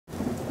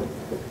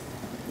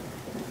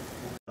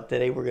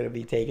Today we're going to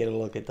be taking a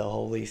look at the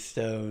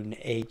HolyStone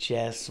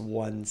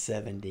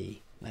HS170.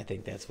 I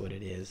think that's what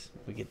it is.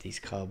 We get these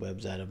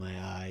cobwebs out of my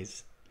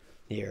eyes.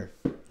 Here,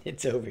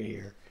 it's over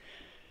here.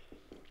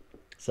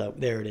 So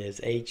there it is,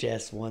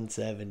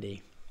 HS170.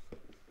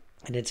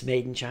 And it's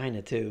made in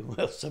China too.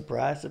 Well,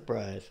 surprise,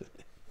 surprise.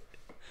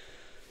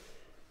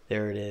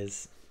 There it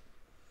is.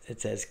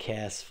 It says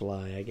cast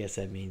fly. I guess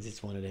that means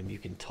it's one of them you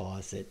can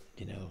toss it.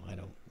 You know, I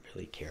don't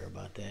really care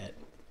about that.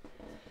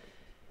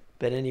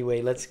 But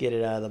anyway, let's get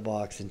it out of the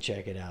box and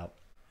check it out.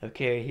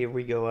 Okay, here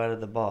we go out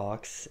of the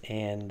box,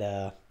 and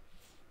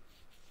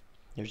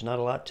there's not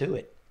a lot to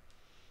it.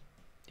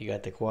 You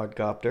got the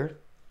quadcopter,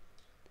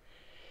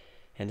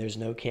 and there's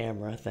no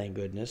camera, thank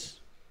goodness.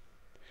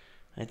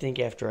 I think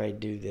after I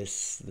do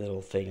this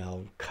little thing,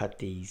 I'll cut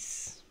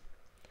these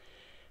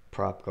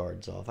prop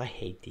guards off. I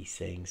hate these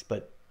things,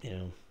 but, you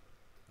know,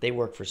 they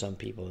work for some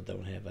people that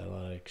don't have a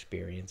lot of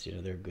experience. You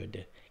know, they're good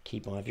to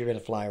keep on. If you're going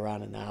to fly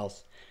around in the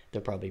house, they're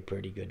probably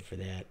pretty good for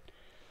that.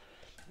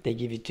 They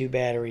give you 2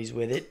 batteries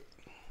with it,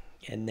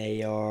 and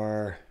they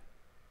are,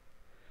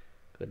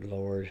 good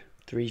Lord,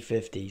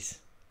 350s.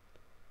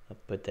 I'll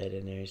put that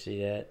in there. You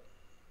see that?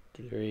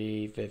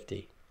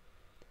 350.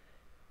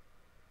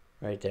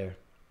 Right there.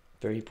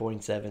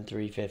 3.7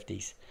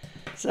 350s.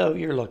 So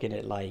you're looking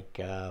at like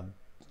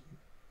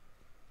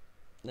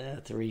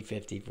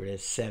 350 for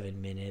this,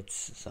 7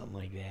 minutes, something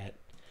like that.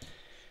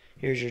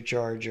 Here's your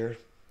charger.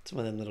 It's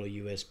one of them little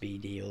USB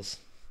deals.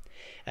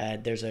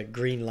 There's a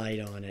green light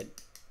on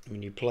it.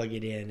 When you plug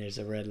it in, there's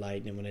a red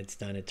light, and when it's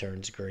done, it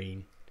turns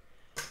green.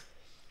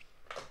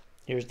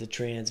 Here's the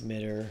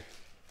transmitter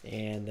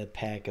and the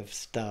pack of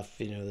stuff,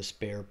 you know, the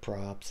spare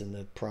props and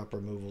the prop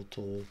removal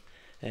tool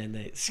and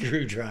the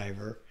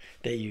screwdriver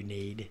that you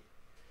need.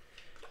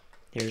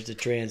 Here's the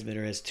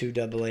transmitter. It has 2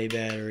 AA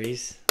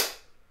batteries.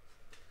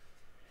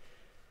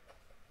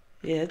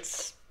 Yeah,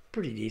 it's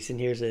pretty decent.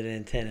 Here's an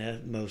antenna.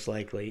 Most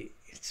likely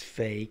it's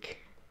fake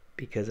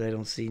because I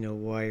don't see no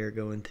wire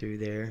going through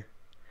there.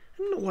 I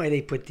don't know why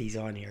they put these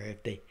on here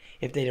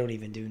if they don't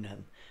even do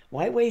nothing.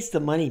 Why waste the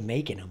money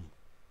making them?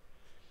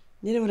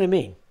 You know what I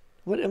mean?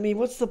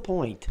 What's the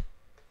point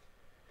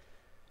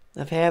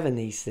of having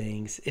these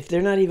things if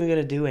they're not even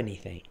going to do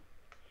anything?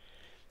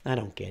 I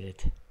don't get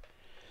it.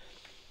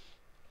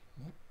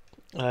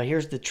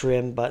 Here's the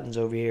trim buttons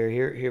over here.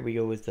 Here we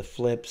go with the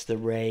flips, the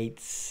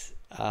rates,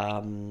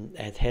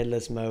 at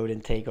headless mode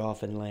and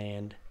takeoff and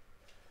land.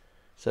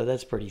 So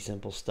that's pretty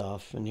simple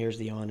stuff. And here's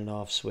the on and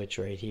off switch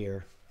right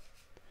here.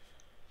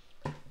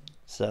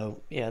 So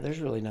yeah,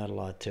 there's really not a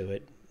lot to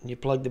it. You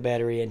plug the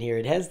battery in here.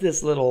 It has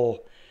this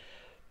little,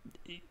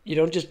 you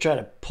don't just try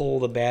to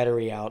pull the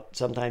battery out.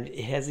 Sometimes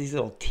it has these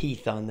little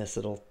teeth on this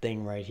little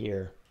thing right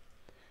here.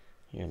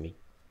 Here, let me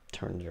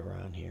turn it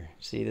around here.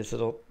 See this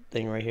little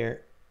thing right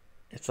here?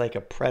 It's like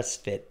a press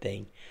fit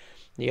thing.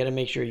 You got to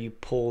make sure you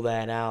pull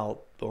that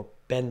out or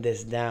bend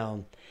this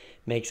down.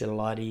 Makes it a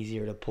lot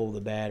easier to pull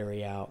the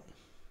battery out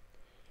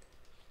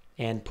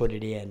and put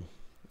it in.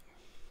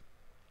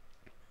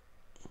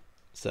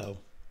 So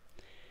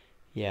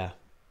yeah,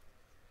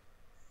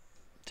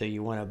 so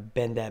you want to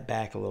bend that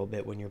back a little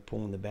bit when you're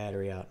pulling the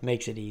battery out.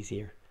 Makes it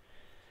easier.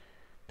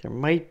 There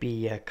might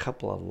be a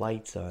couple of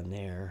lights on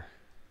there.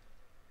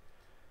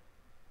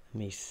 Let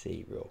me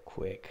see real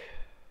quick.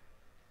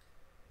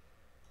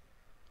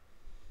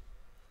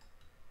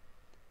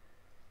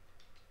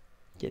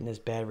 Getting this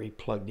battery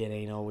plugged in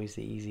ain't always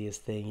the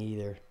easiest thing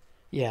either.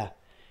 Yeah,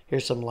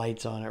 here's some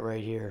lights on it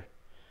right here.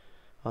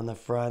 On the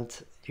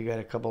front, you got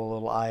a couple of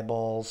little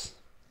eyeballs.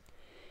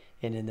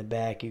 And in the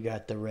back, you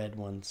got the red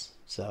ones.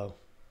 So,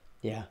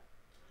 yeah,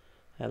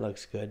 that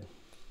looks good.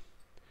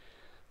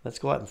 Let's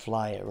go out and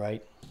fly it,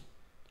 right?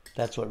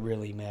 That's what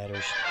really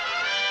matters.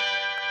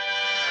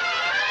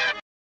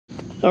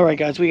 Alright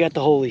guys, we got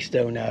the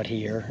HolyStone out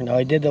here. Now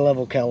I did the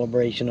level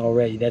calibration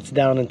already. That's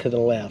down and to the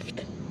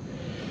left.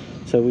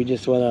 So we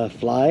just want to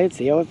fly it,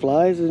 see how it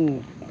flies,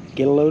 and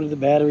get a load of the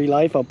battery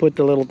life. I'll put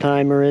the little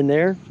timer in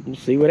there and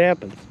see what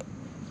happens.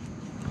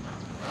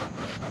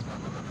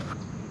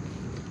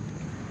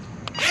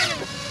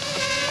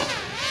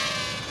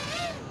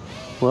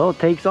 Well, it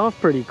takes off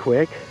pretty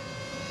quick.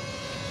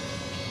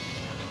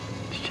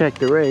 Let's check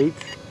the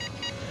rates.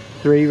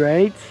 3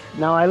 rates.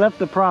 Now I left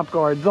the prop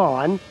guards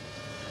on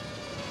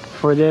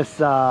for this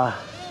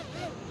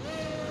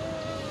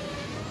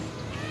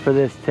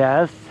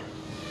test.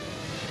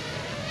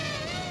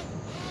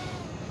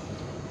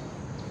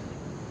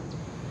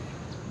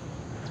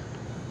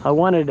 I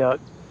wanted to,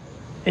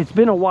 it's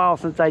been a while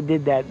since I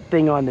did that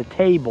thing on the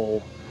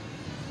table,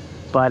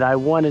 but I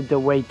wanted to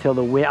wait till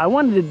the wind, I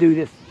wanted to do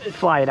this,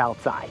 fly it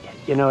outside,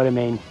 you know what I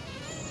mean?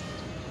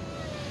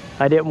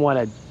 I didn't want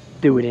to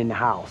do it in the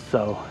house,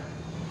 so,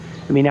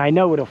 I mean, I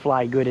know it'll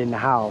fly good in the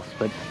house,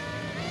 but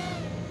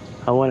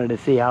I wanted to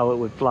see how it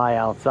would fly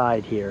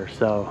outside here.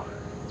 So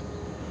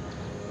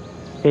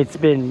it's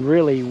been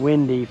really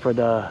windy for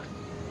the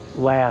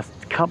last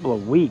couple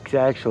of weeks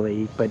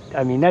actually, but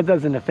I mean that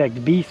doesn't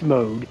affect beast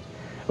mode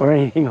or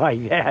anything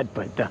like that,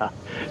 but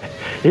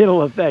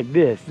it'll affect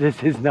this.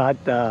 This is not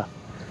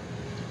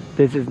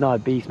This is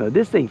not beast mode.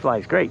 This thing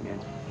flies great, man.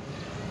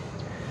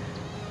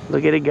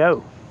 Look at it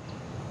go.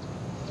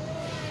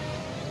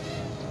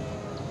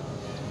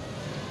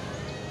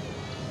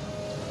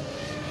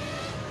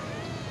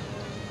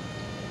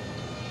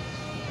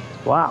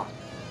 Wow.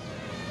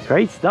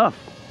 Great stuff.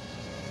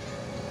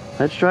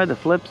 Let's try the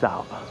flips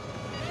out.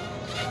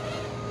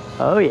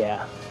 Oh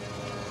yeah.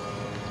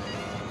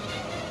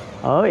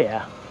 Oh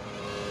yeah.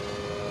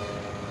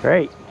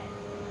 Great.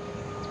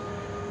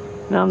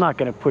 Now I'm not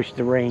going to push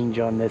the range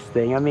on this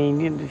thing. I mean,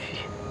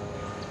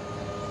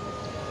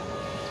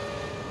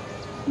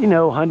 you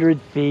know, 100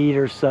 feet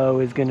or so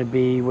is going to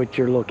be what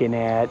you're looking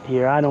at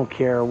here. I don't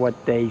care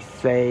what they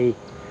say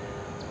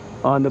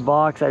on the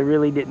box. I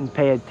really didn't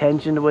pay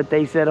attention to what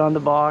they said on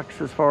the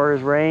box as far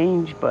as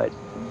range, but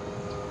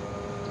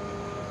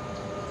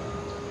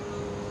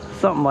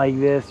something like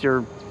this,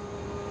 you're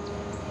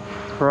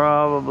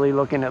probably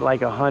looking at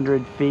like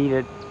 100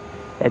 feet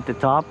at the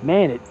top.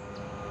 Man, it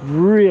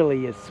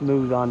really is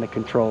smooth on the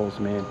controls,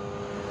 man.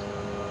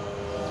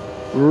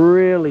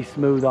 Really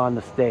smooth on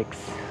the sticks.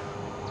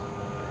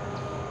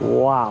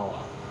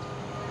 Wow.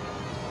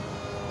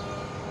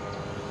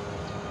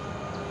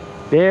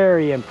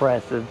 Very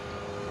impressive.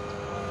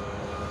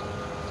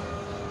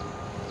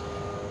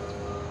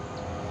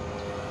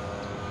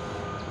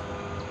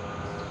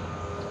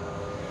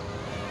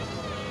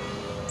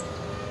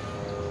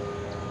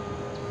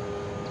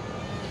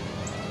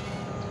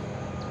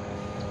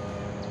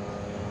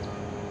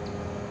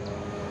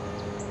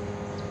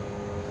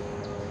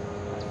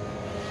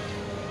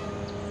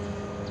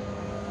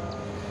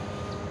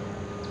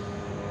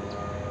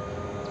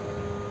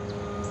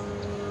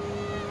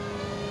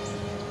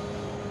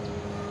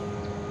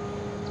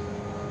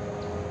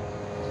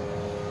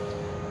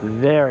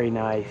 Very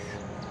nice.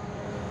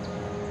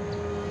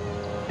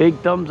 Big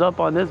thumbs up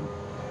on this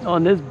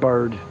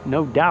bird,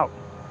 no doubt.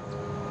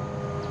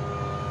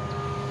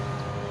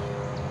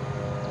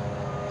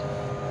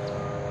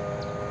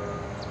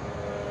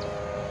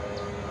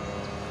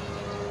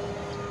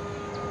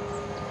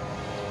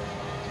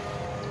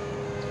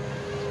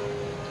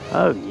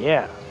 Oh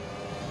yeah.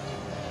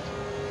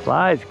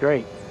 Flies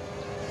great.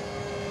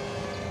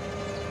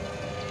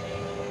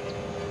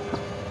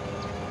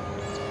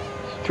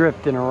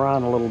 Drifting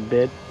around a little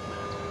bit.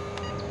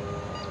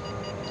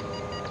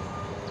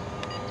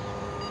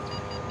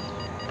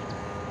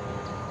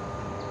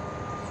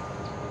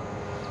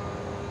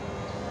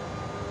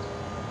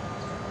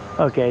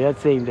 Okay,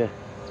 that seemed to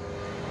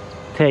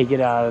take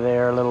it out of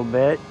there a little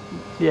bit.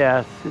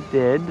 Yes, it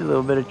did. A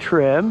little bit of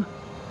trim.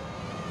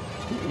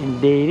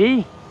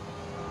 Indeedy.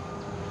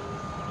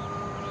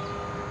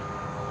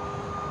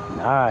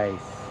 Nice.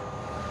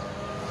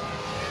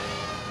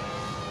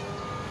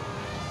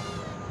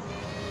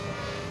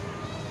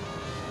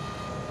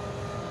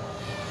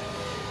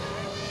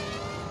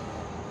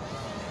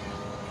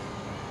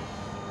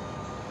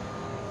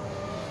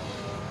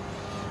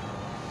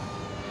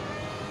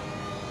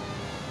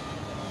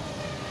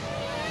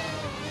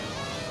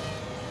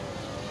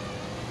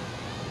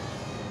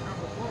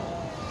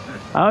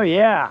 Oh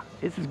yeah,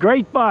 this is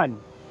great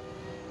fun.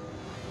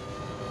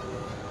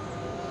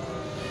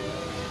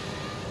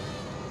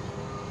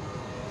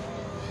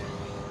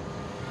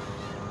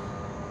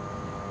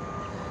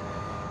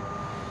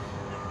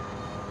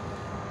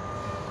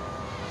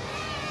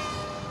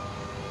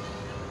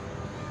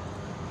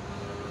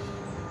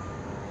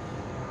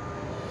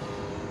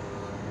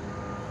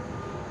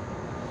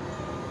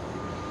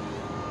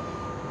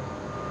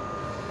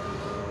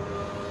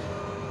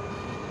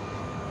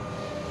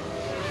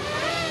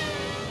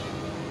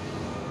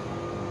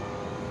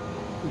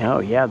 Oh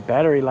yeah,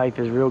 battery life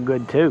is real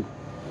good too.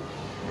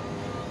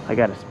 I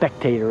got a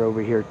spectator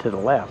over here to the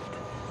left.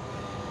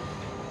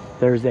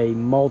 There's a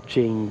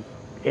mulching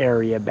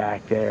area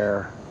back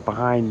there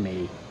behind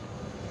me.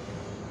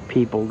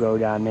 People go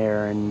down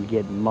there and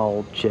get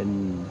mulch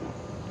and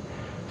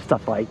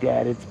stuff like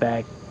that. It's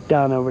back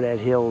down over that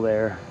hill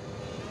there.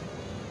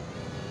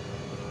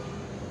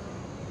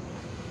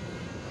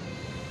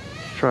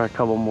 Let's try a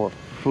couple more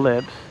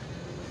flips.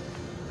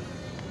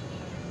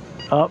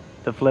 Up.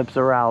 The flips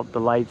are out. The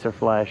lights are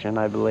flashing,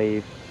 I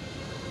believe.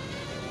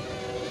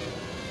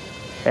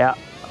 Yeah.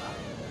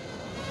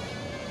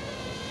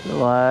 The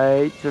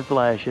lights are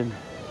flashing.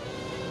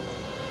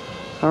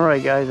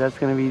 Alright guys, that's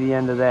going to be the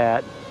end of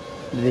that.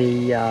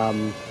 The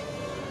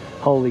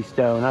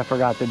HolyStone. I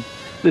forgot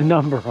the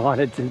number on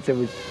it since it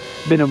was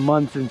been a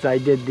month since I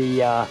did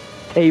the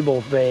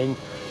table thing.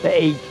 The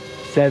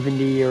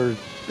HS170 or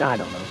I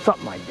don't know,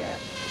 something like that.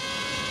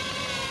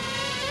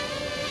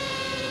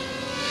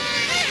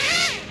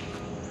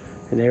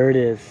 And there it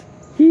is.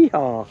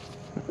 Hee-haw.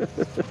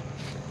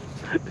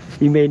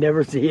 You may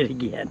never see it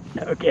again.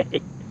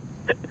 Okay.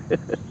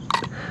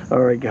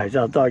 All right, guys.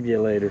 I'll talk to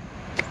you later.